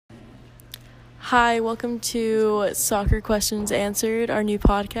Hi, welcome to Soccer Questions Answered, our new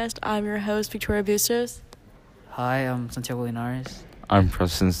podcast. I'm your host, Victoria Bustos. Hi, I'm Santiago Linares. I'm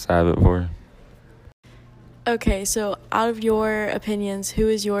Preston Sabatpur. Okay, so out of your opinions, who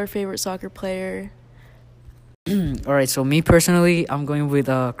is your favorite soccer player? All right, so me personally, I'm going with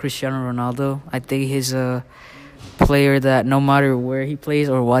Cristiano Ronaldo. I think he's a player that no matter where he plays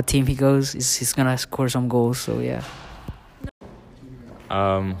or what team he goes, he's going to score some goals, so yeah.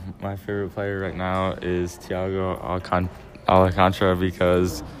 My favorite player right now is Thiago Alcantara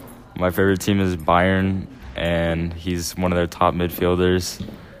because my favorite team is Bayern, and he's one of their top midfielders,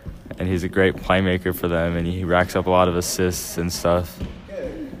 and he's a great playmaker for them, and he racks up a lot of assists and stuff.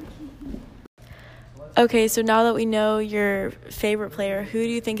 Okay, so now that we know your favorite player, who do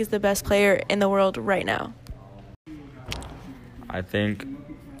you think is the best player in the world right now? I think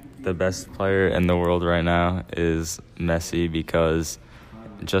the best player in the world right now is Messi because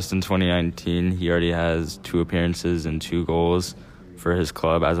just in 2019, he already has 2 appearances and 2 goals for his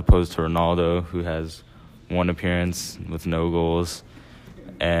club, as opposed to Ronaldo, who has 1 appearance with no goals.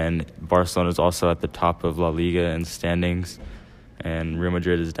 And Barcelona is also at the top of La Liga in standings, and Real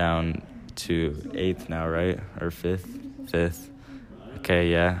Madrid is down to 8th now, right? Or 5th? 5th.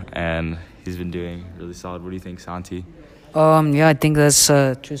 Okay, yeah. And he's been doing really solid. What do you think, Santi? Yeah, I think that's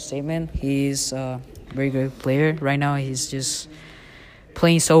a true statement. He's a very good player. Right now, he's just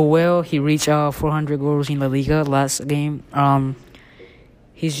playing so well. He reached 400 goals in La Liga last game.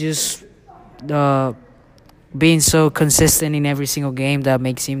 He's just being so consistent in every single game that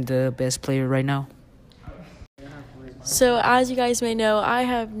makes him the best player right now. So, as you guys may know,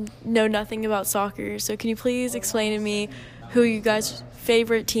 I know nothing about soccer. So, can you please explain to me who you guys'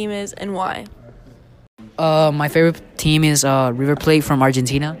 favorite team is and why? My favorite team is River Plate from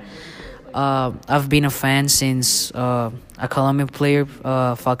Argentina. I've been a fan since a Colombian player,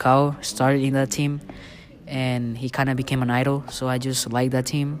 Falcao, started in that team, and he kind of became an idol. So I just like that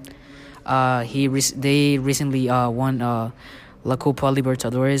team. They recently won La Copa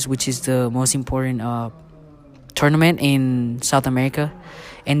Libertadores, which is the most important tournament in South America,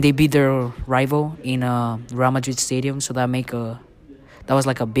 and they beat their rival in Real Madrid Stadium. So that was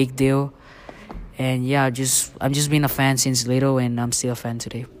like a big deal. And yeah, I'm just been a fan since little, and I'm still a fan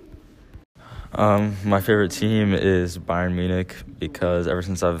today. My favorite team is Bayern Munich because ever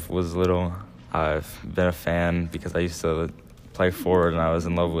since I was little, I've been a fan because I used to play forward and I was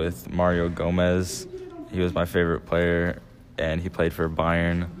in love with Mario Gomez. He was my favorite player, and he played for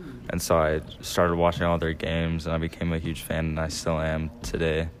Bayern. And so I started watching all their games, and I became a huge fan, and I still am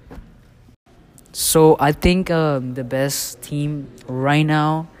today. So I think the best team right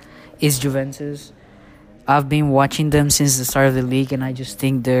now is Juventus. I've been watching them since the start of the league, and I just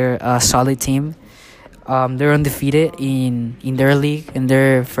think they're a solid team. They're undefeated in their league, in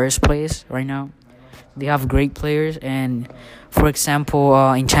their first place right now. They have great players, and for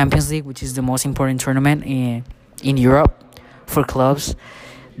example, in Champions League, which is the most important tournament in Europe for clubs,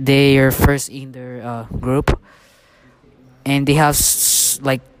 they are first in their group, and they have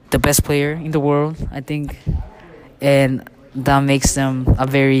like the best player in the world, I think, and that makes them a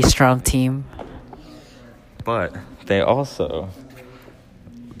very strong team. But they also,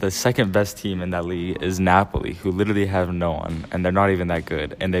 the second best team in that league is Napoli, who literally have no one, and they're not even that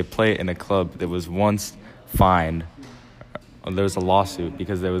good. And they play in a club that was once fined. There was a lawsuit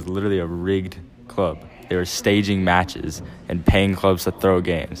because there was literally a rigged club. They were staging matches and paying clubs to throw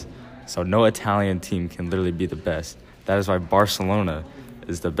games. So no Italian team can literally be the best. That is why Barcelona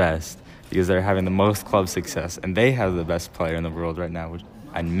is the best, because they're having the most club success, and they have the best player in the world right now,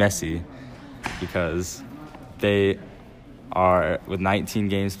 and Messi, because they are, with 19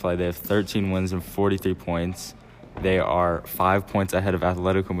 games played, they have 13 wins and 43 points. They are 5 points ahead of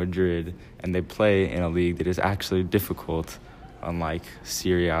Atletico Madrid, and they play in a league that is actually difficult, unlike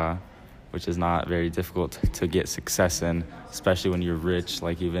Serie A, which is not very difficult to get success in, especially when you're rich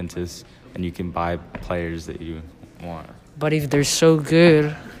like Juventus and you can buy players that you want. But if they're so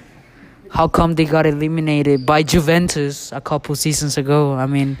good, how come they got eliminated by Juventus a couple seasons ago? I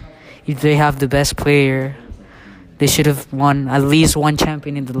mean, if they have the best player, they should have won at least one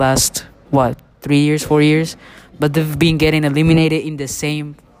champion in the last, 3 years, 4 years? But they've been getting eliminated in the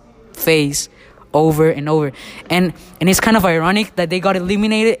same phase over and over. And it's kind of ironic that they got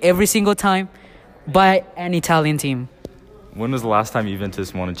eliminated every single time by an Italian team. When was the last time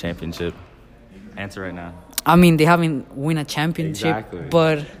Juventus won a championship? Answer right now. I mean, they haven't won a championship, Exactly.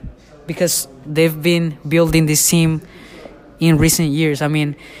 But because they've been building this team in recent years. I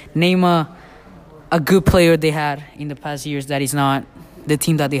mean, name a good player they had in the past years that is not the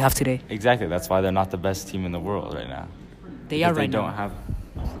team that they have today. Exactly. That's why they're not the best team in the world right now. They are right They now. don't have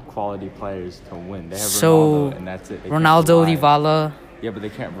quality players to win. They have So, Ronaldo, and that's it. They can't Ronaldo, rely- Dybala. Yeah, but they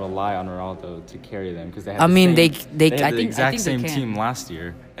can't rely on Ronaldo to carry them because they had I the mean, same, they had I the think exact I think they same can. team last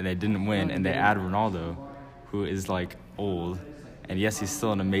year, and they didn't win, No, and they they add Ronaldo, who is like old, and yes, he's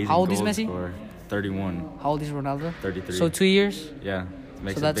still an amazing How old is goal Messi? scorer. 31, How old is Ronaldo? 33. So 2 years? Yeah, it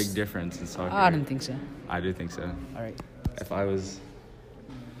makes So a that's- big difference in soccer. I don't think so. I do think so. All right. If I was,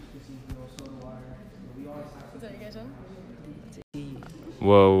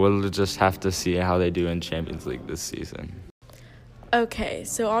 well, we'll just have to see how they do in Champions League this season. Okay,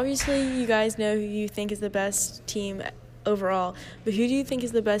 so obviously you guys know who you think is the best team overall, but who do you think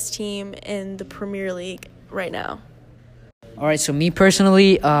is the best team in the Premier League right now? All right. So me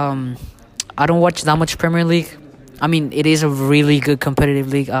personally, I don't watch that much Premier League. I mean, it is a really good competitive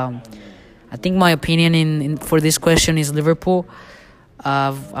league. I think my opinion in for this question is Liverpool.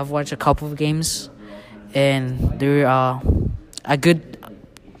 I've watched a couple of games, and they're a good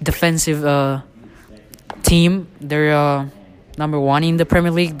defensive team. They're number 1 in the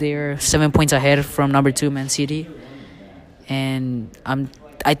Premier League. They're 7 points ahead from number 2 Man City, and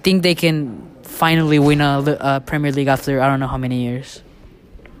I think they can finally win a Premier League after I don't know how many years.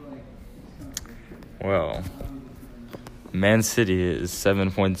 Well, Man City is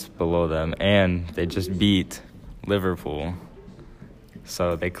 7 points below them, and they just beat Liverpool.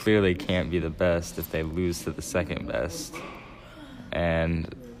 So they clearly can't be the best if they lose to the second best.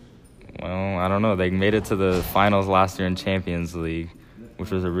 And, well, I don't know. They made it to the finals last year in Champions League,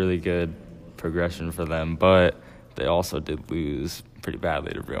 which was a really good progression for them. But they also did lose pretty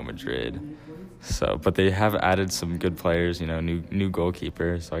badly to Real Madrid. So, but they have added some good players, new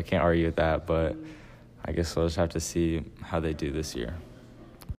goalkeeper. So I can't argue with that, but I guess we'll just have to see how they do this year.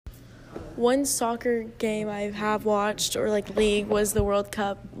 One soccer game I have watched, or like league, was the World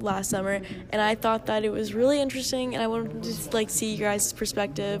Cup last summer, and I thought that it was really interesting, and I wanted to just see your guys'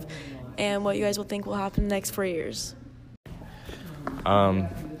 perspective and what you guys will think will happen in the next 4 years. I'm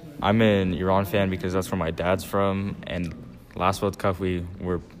an Iran fan because that's where my dad's from, and last World Cup we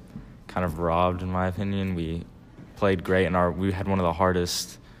were kind of robbed, in my opinion. We played great, and we had one of the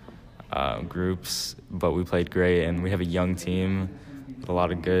hardest groups, but we played great, and we have a young team with a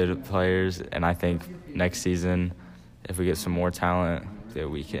lot of good players, and I think next season, if we get some more talent, that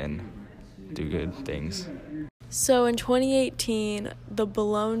we can do good things. So in 2018, the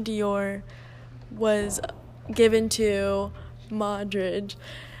Ballon d'Or was given to Modric.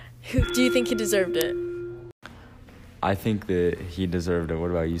 Who do you think he deserved it? I think that he deserved it.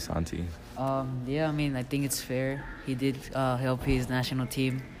 What about you, Santi? Yeah, I mean, I think it's fair. He did help his national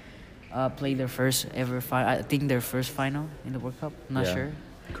team play their first ever I think their first final in the World Cup. I'm not sure.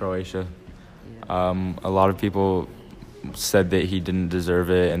 Croatia. A lot of people said that he didn't deserve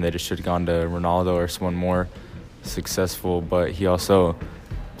it and that it should have gone to Ronaldo or someone more successful, but he also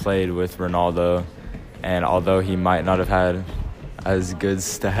played with Ronaldo, and although he might not have had as good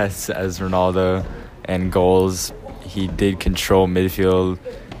stats as Ronaldo and goals, he did control midfield,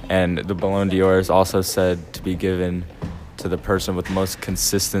 and the Ballon d'Or is also said to be given to the person with most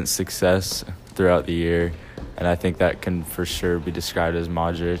consistent success throughout the year, and I think that can for sure be described as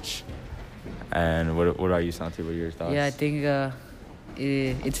Modric. And what about you, Santi? What are your thoughts? Yeah, I think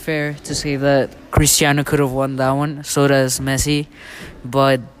it's fair to say that Cristiano could have won that one. So does Messi,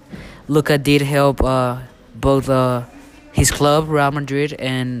 but Luka did help both his club, Real Madrid,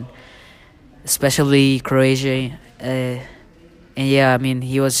 and especially Croatia. And yeah, I mean,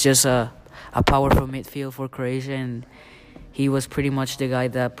 he was just a powerful midfield for Croatia, and he was pretty much the guy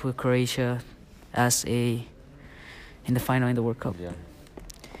that put Croatia in the final in the World Cup. Yeah.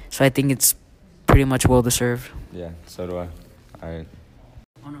 So I think it's pretty much well deserved. Yeah, so do I. All right.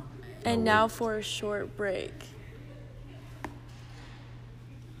 And now for a short break.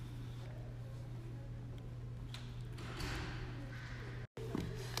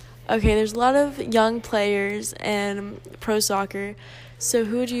 Okay, there's a lot of young players in pro soccer. So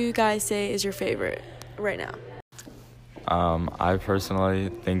who do you guys say is your favorite right now? I personally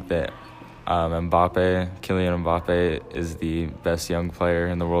think that Kylian Mbappe is the best young player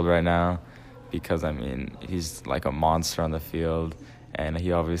in the world right now because, I mean, he's like a monster on the field, and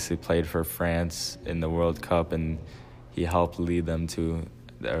he obviously played for France in the World Cup, and he helped lead them to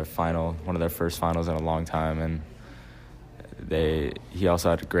their one of their first finals in a long time, and he also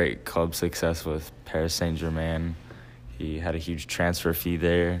had a great club success with Paris Saint-Germain. He had a huge transfer fee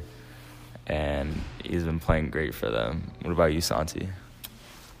there, and he's been playing great for them. What about you, Santi?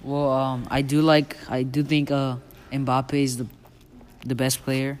 Well, I do think Mbappe is the best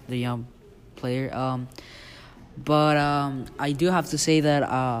player, the young player. But I do have to say that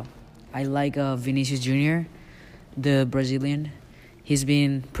I like Vinicius Jr., the Brazilian, he's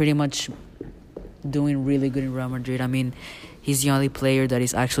been pretty much doing really good in Real Madrid. I mean, he's the only player that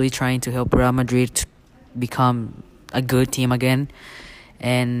is actually trying to help Real Madrid to become a good team again,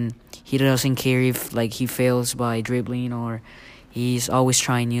 and he doesn't care if like he fails by dribbling, or he's always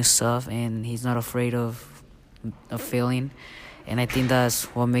trying new stuff, and he's not afraid of failing, and I think that's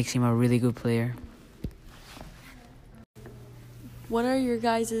what makes him a really good player. What are your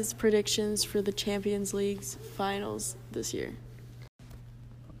guys' predictions for the Champions League's finals this year?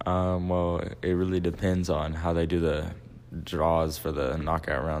 Well, it really depends on how they do the draws for the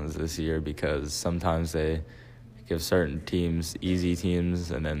knockout rounds this year, because sometimes they give certain teams easy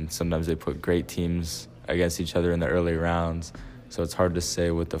teams, and then sometimes they put great teams against each other in the early rounds. So it's hard to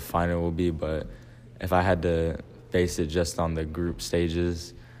say what the final will be, but if I had to base it just on the group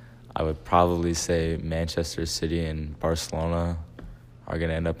stages, I would probably say Manchester City and Barcelona are going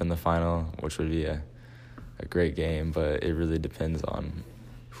to end up in the final, which would be a great game, but it really depends on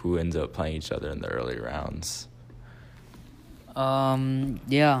who ends up playing each other in the early rounds.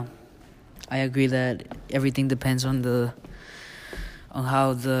 Yeah, I agree that everything depends on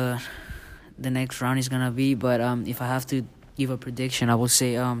how the next round is gonna be. But if I have to give a prediction, I would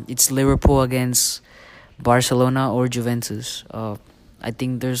say it's Liverpool against Barcelona or Juventus. I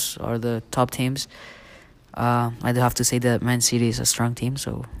think those are the top teams. I'd have to say that Man City is a strong team,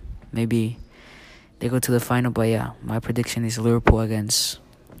 so maybe they go to the final. But yeah, my prediction is Liverpool against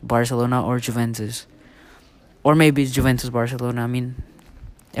Barcelona or Juventus. Or maybe it's Juventus-Barcelona. I mean,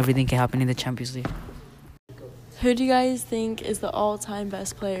 everything can happen in the Champions League. Who do you guys think is the all-time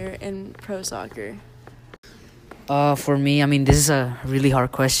best player in pro soccer? For me, I mean, this is a really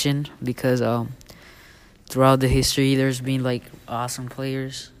hard question because throughout the history, there's been like awesome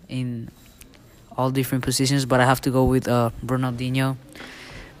players in all different positions, but I have to go with Ronaldinho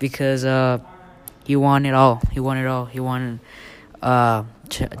because he won it all. He won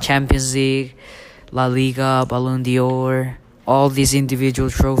Champions League, La Liga, Ballon d'Or, all these individual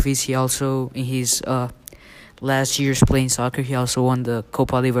trophies. He also, in his last years playing soccer, he also won the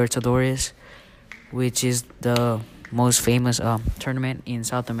Copa Libertadores, which is the most famous tournament in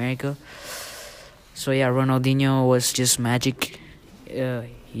South America. So yeah, Ronaldinho was just magic.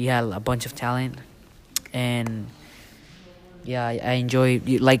 He had a bunch of talent, and yeah, I enjoy.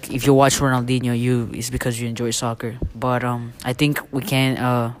 Like if you watch Ronaldinho, it's because you enjoy soccer. But I think we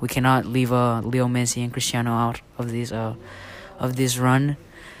cannot leave Leo Messi and Cristiano out of this run.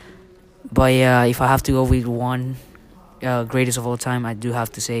 But yeah, if I have to go with one greatest of all time, I do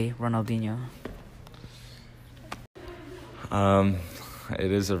have to say Ronaldinho.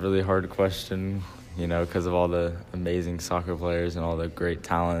 It is a really hard question, because of all the amazing soccer players and all the great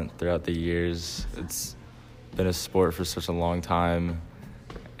talent throughout the years. It's been a sport for such a long time,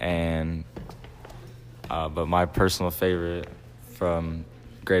 and but my personal favorite from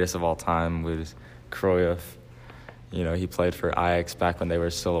greatest of all time was Cruyff. He played for Ajax back when they were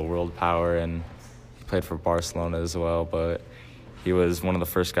still a world power, and he played for Barcelona as well, but he was one of the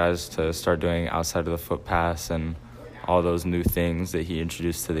first guys to start doing outside of the foot pass and all those new things that he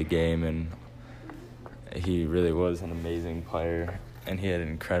introduced to the game, and he really was an amazing player, and he had an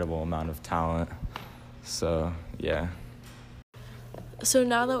incredible amount of talent. So, yeah. So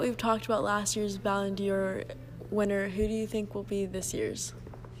now that we've talked about last year's Ballon d'Or winner, who do you think will be this year's?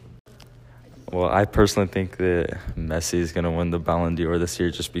 Well, I personally think that Messi is going to win the Ballon d'Or this year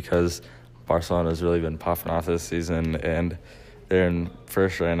just because Barcelona has really been popping off this season, and they're in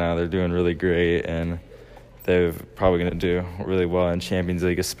first right now. They're doing really great, and they're probably going to do really well in Champions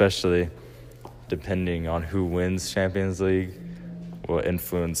League, especially depending on who wins Champions League will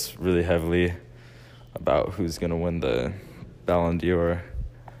influence really heavily about who's going to win the Ballon d'Or.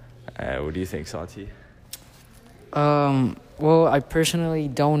 What do you think, Sati? Well, I personally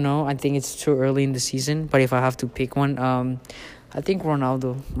don't know. I think it's too early in the season. But if I have to pick one, I think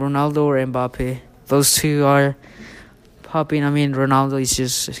Ronaldo or Mbappe. Those two are popping. I mean, Ronaldo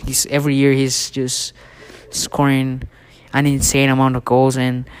is every year he's just scoring an insane amount of goals,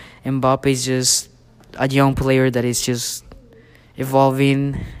 and Mbappe is just a young player that is just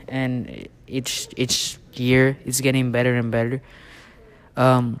evolving, and each year it's getting better and better.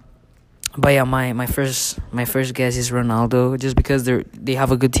 But yeah, my first guess is Ronaldo, just because they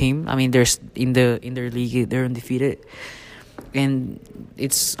have a good team. I mean, they're in their league, they're undefeated, and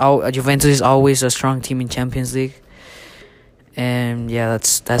Juventus is always a strong team in Champions League. And yeah,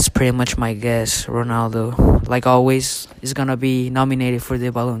 that's pretty much my guess. Ronaldo, like always, is gonna be nominated for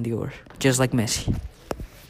the Ballon d'Or, just like Messi.